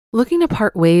Looking to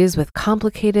part ways with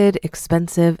complicated,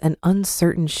 expensive, and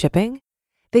uncertain shipping?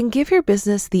 Then give your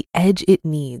business the edge it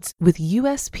needs with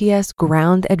USPS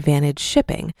Ground Advantage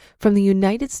shipping from the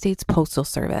United States Postal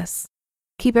Service.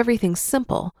 Keep everything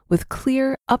simple with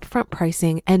clear, upfront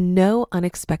pricing and no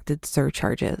unexpected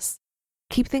surcharges.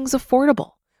 Keep things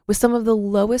affordable with some of the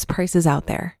lowest prices out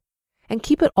there. And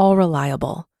keep it all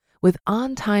reliable with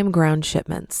on-time ground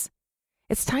shipments.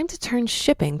 It's time to turn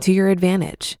shipping to your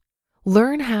advantage.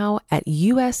 Learn how at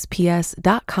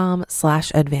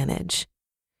USPS.com/advantage.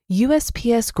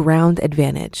 USPS Ground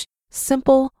Advantage.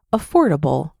 Simple,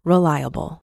 affordable,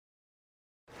 reliable.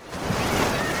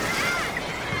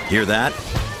 Hear that?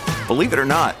 Believe it or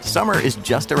not, summer is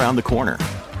just around the corner.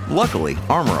 Luckily,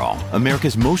 Armor All,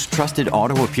 America's most trusted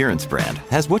auto appearance brand,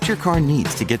 has what your car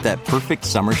needs to get that perfect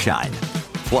summer shine.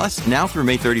 Plus, now through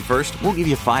May 31st, we'll give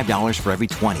you $5 for every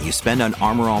 $20 you spend on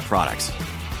Armor All products.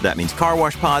 That means car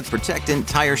wash pods, protectant,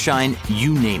 tire shine,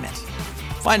 you name it.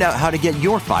 Find out how to get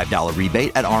your $5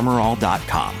 rebate at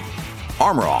armorall.com.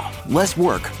 Armor All, less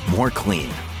work, more clean.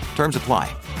 Terms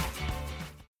apply.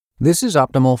 This is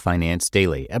Optimal Finance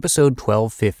Daily, episode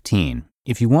 1215.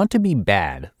 If you want to be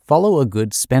bad, follow a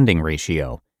good spending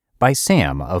ratio, by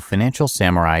Sam of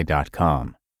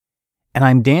FinancialSamurai.com. And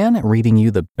I'm Dan, reading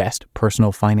you the best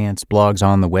personal finance blogs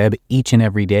on the web each and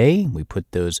every day. We put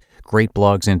those great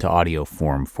blogs into audio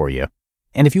form for you.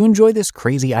 And if you enjoy this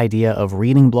crazy idea of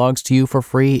reading blogs to you for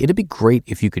free, it'd be great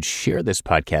if you could share this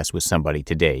podcast with somebody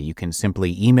today. You can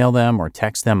simply email them or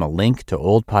text them a link to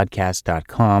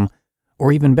oldpodcast.com,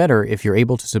 or even better, if you're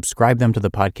able to subscribe them to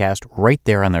the podcast right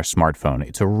there on their smartphone.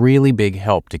 It's a really big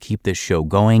help to keep this show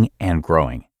going and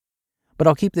growing. But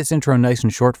I'll keep this intro nice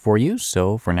and short for you,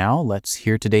 so for now, let's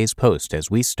hear today's post as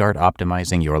we start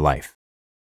optimizing your life.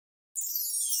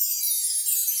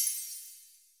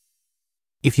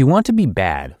 If you want to be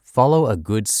bad, follow a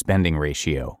good spending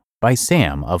ratio, by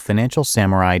Sam of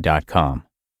FinancialSamurai.com.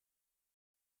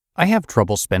 I have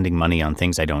trouble spending money on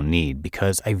things I don't need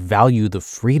because I value the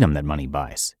freedom that money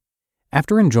buys.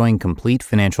 After enjoying complete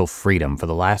financial freedom for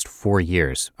the last 4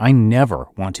 years, I never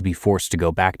want to be forced to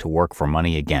go back to work for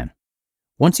money again.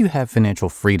 Once you have financial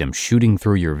freedom shooting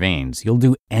through your veins, you'll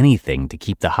do anything to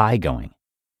keep the high going.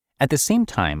 At the same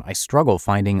time, I struggle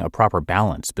finding a proper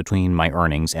balance between my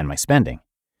earnings and my spending.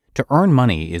 To earn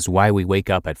money is why we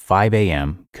wake up at 5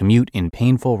 a.m., commute in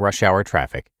painful rush hour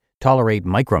traffic, tolerate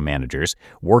micromanagers,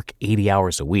 work 80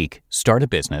 hours a week, start a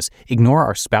business, ignore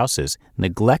our spouses,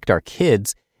 neglect our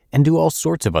kids, and do all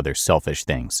sorts of other selfish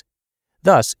things.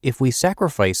 Thus, if we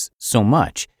sacrifice so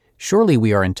much, surely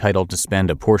we are entitled to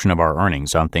spend a portion of our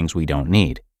earnings on things we don't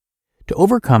need. To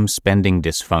overcome spending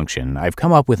dysfunction, I've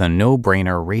come up with a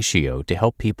no-brainer ratio to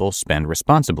help people spend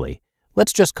responsibly.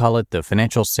 Let's just call it the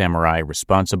Financial Samurai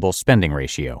Responsible Spending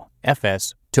Ratio,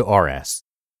 FS to RS.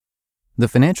 The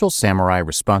Financial Samurai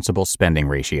Responsible Spending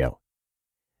Ratio.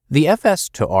 The FS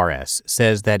to RS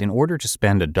says that in order to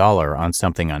spend $1 on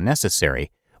something unnecessary,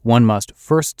 one must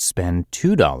first spend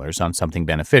 $2 on something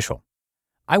beneficial.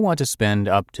 I want to spend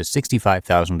up to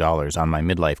 $65,000 on my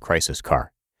midlife crisis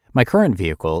car. My current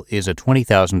vehicle is a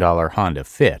 $20,000 Honda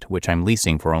Fit, which I'm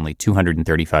leasing for only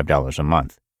 $235 a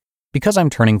month. Because I'm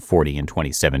turning 40 in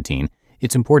 2017,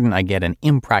 it's important I get an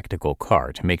impractical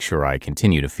car to make sure I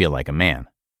continue to feel like a man.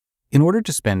 In order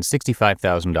to spend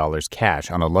 $65,000 cash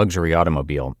on a luxury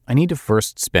automobile, I need to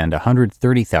first spend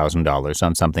 $130,000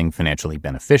 on something financially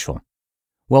beneficial.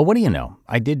 Well, what do you know?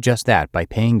 I did just that by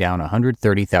paying down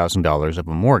 $130,000 of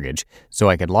a mortgage so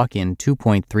I could lock in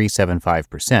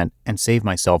 2.375% and save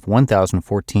myself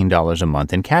 $1,014 a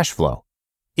month in cash flow.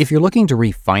 If you're looking to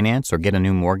refinance or get a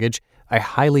new mortgage, I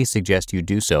highly suggest you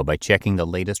do so by checking the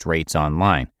latest rates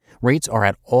online. Rates are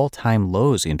at all-time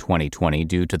lows in 2020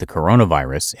 due to the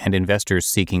coronavirus and investors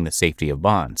seeking the safety of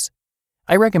bonds.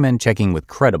 I recommend checking with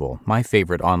Credible, my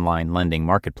favorite online lending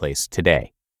marketplace,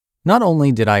 today. Not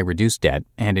only did I reduce debt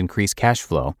and increase cash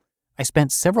flow, I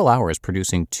spent several hours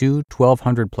producing 2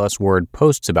 1,200-plus word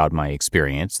posts about my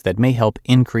experience that may help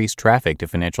increase traffic to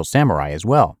Financial Samurai as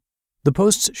well. The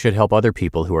posts should help other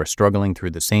people who are struggling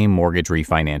through the same mortgage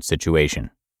refinance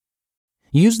situation.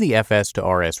 Use the FS to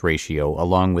RS ratio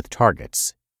along with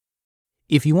targets.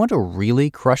 If you want to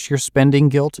really crush your spending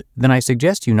guilt, then I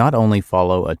suggest you not only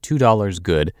follow a $2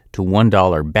 good to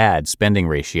 $1 bad spending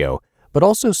ratio, but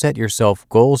also set yourself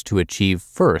goals to achieve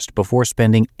first before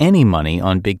spending any money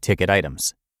on big-ticket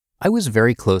items. I was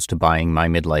very close to buying my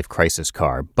midlife crisis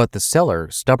car, but the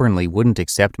seller stubbornly wouldn't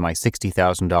accept my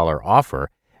 $60,000 offer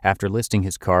after listing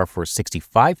his car for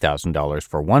 $65,000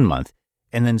 for 1 month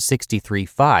and then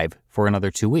 $63,500 for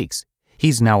another 2 weeks.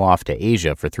 He's now off to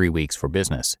Asia for 3 weeks for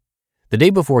business. The day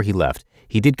before he left,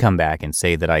 he did come back and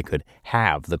say that I could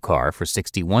have the car for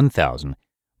 $61,000,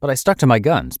 but I stuck to my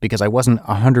guns because I wasn't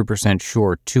 100%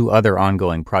 sure two other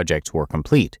ongoing projects were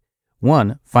complete.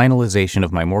 One, finalization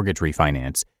of my mortgage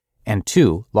refinance, and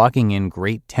two, locking in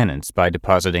great tenants by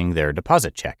depositing their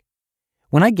deposit check.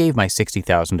 When I gave my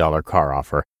 $60,000 car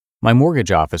offer, my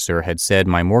mortgage officer had said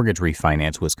my mortgage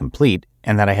refinance was complete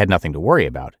and that I had nothing to worry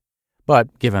about.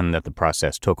 But given that the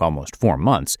process took almost 4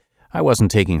 months, I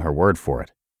wasn't taking her word for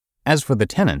it. As for the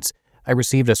tenants, I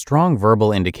received a strong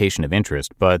verbal indication of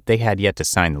interest, but they had yet to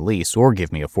sign the lease or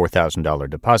give me a $4,000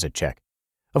 deposit check.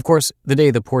 Of course, the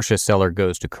day the Porsche seller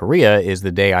goes to Korea is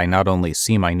the day I not only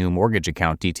see my new mortgage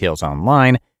account details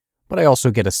online, but I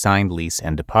also get a signed lease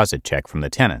and deposit check from the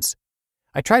tenants.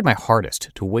 I tried my hardest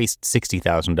to waste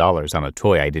 $60,000 on a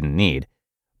toy I didn't need,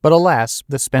 but alas,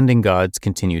 the spending gods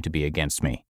continue to be against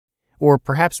me. Or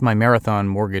perhaps my marathon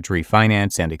mortgage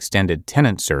refinance and extended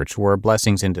tenant search were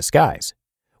blessings in disguise.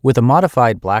 With a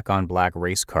modified black-on-black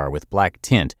race car with black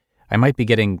tint, I might be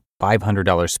getting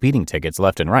 $500 speeding tickets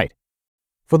left and right.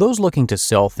 For those looking to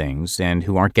sell things and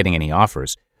who aren't getting any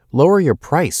offers, lower your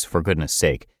price, for goodness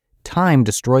sake. Time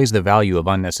destroys the value of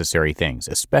unnecessary things,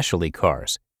 especially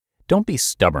cars. Don't be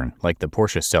stubborn like the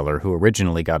Porsche seller who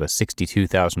originally got a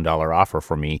 $62,000 offer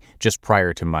for me just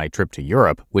prior to my trip to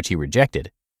Europe, which he rejected.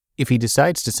 If he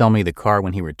decides to sell me the car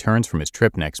when he returns from his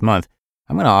trip next month,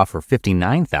 I'm going to offer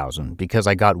 $59,000 because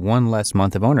I got one less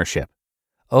month of ownership.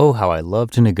 Oh, how I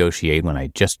love to negotiate when I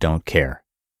just don't care.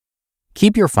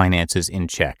 Keep your finances in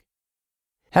check.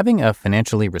 Having a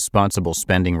financially responsible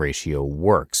spending ratio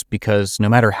works because no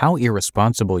matter how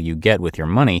irresponsible you get with your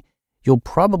money, you'll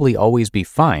probably always be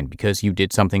fine because you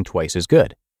did something twice as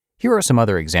good. Here are some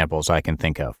other examples I can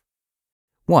think of.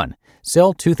 1.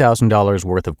 Sell $2,000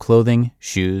 worth of clothing,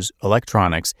 shoes,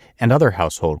 electronics, and other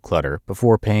household clutter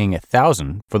before paying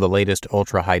 $1,000 for the latest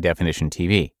ultra-high-definition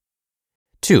TV.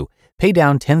 2. Pay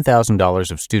down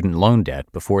 $10,000 of student loan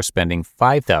debt before spending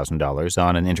 $5,000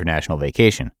 on an international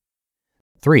vacation.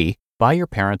 3. Buy your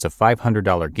parents a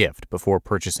 $500 gift before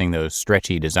purchasing those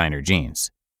stretchy designer jeans.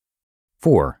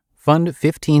 4. Fund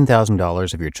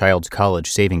 $15,000 of your child's college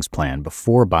savings plan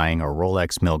before buying a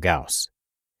Rolex Milgauss.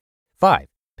 5.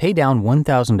 Pay down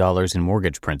 $1,000 in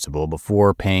mortgage principal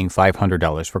before paying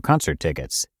 $500 for concert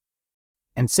tickets.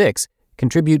 And 6.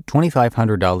 Contribute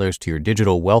 $2,500 to your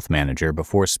digital wealth manager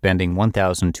before spending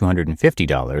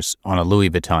 $1,250 on a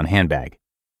Louis Vuitton handbag.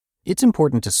 It's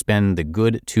important to spend the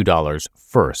good $2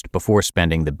 first before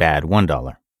spending the bad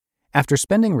 $1. After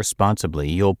spending responsibly,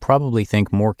 you'll probably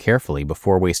think more carefully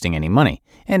before wasting any money,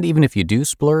 and even if you do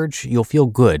splurge, you'll feel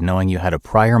good knowing you had a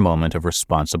prior moment of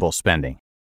responsible spending.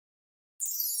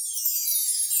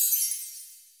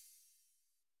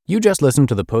 You just listened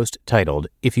to the post titled,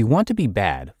 "If You Want to Be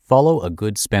Bad, Follow a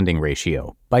Good Spending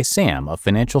Ratio" by Sam of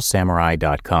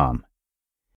FinancialSamurai.com.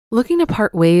 Looking to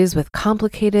part ways with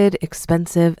complicated,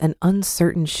 expensive, and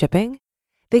uncertain shipping?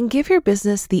 Then give your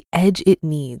business the edge it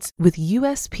needs with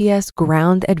USPS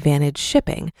Ground Advantage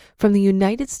shipping from the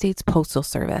United States Postal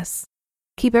Service.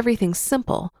 Keep everything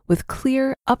simple with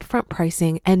clear, upfront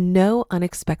pricing and no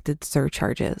unexpected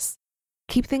surcharges.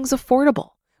 Keep things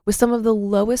affordable with some of the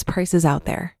lowest prices out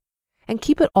there. And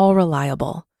keep it all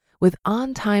reliable with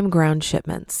on-time ground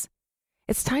shipments.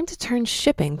 It's time to turn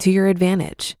shipping to your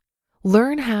advantage.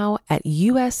 Learn how at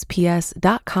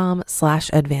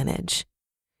USPS.com/advantage.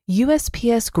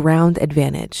 USPS Ground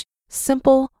Advantage.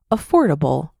 Simple,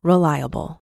 affordable,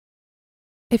 reliable.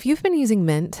 If you've been using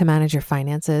Mint to manage your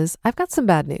finances, I've got some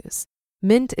bad news.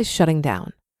 Mint is shutting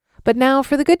down. But now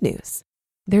for the good news.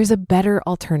 There's a better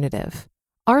alternative.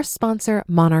 Our sponsor,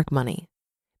 Monarch Money.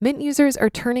 Mint users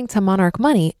are turning to Monarch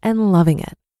Money and loving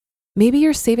it. Maybe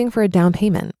you're saving for a down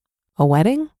payment, a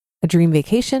wedding, a dream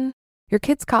vacation, your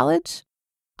kid's college.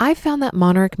 I've found that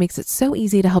Monarch makes it so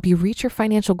easy to help you reach your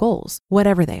financial goals,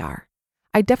 whatever they are.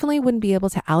 I definitely wouldn't be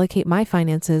able to allocate my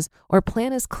finances or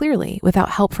plan as clearly without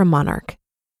help from Monarch.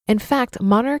 In fact,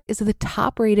 Monarch is the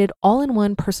top-rated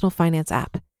all-in-one personal finance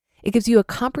app. It gives you a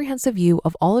comprehensive view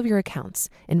of all of your accounts,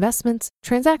 investments,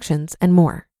 transactions, and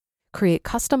more. Create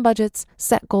custom budgets,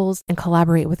 set goals, and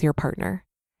collaborate with your partner.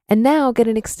 And now get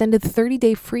an extended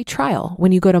 30-day free trial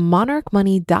when you go to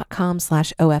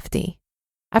monarchmoney.com/OFD.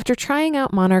 After trying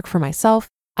out Monarch for myself,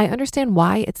 I understand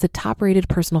why it's the top-rated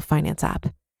personal finance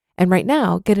app. And right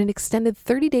now, get an extended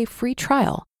 30-day free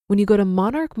trial when you go to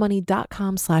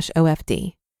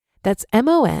monarchmoney.com/OFD. That's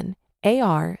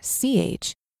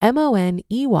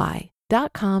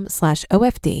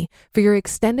monarchmoney.com/OFD for your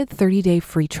extended 30-day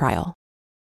free trial.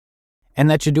 And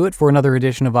that should do it for another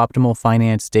edition of Optimal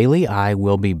Finance Daily. I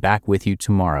will be back with you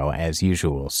tomorrow as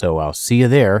usual, so I'll see you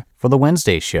there for the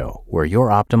Wednesday show where your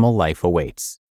optimal life awaits.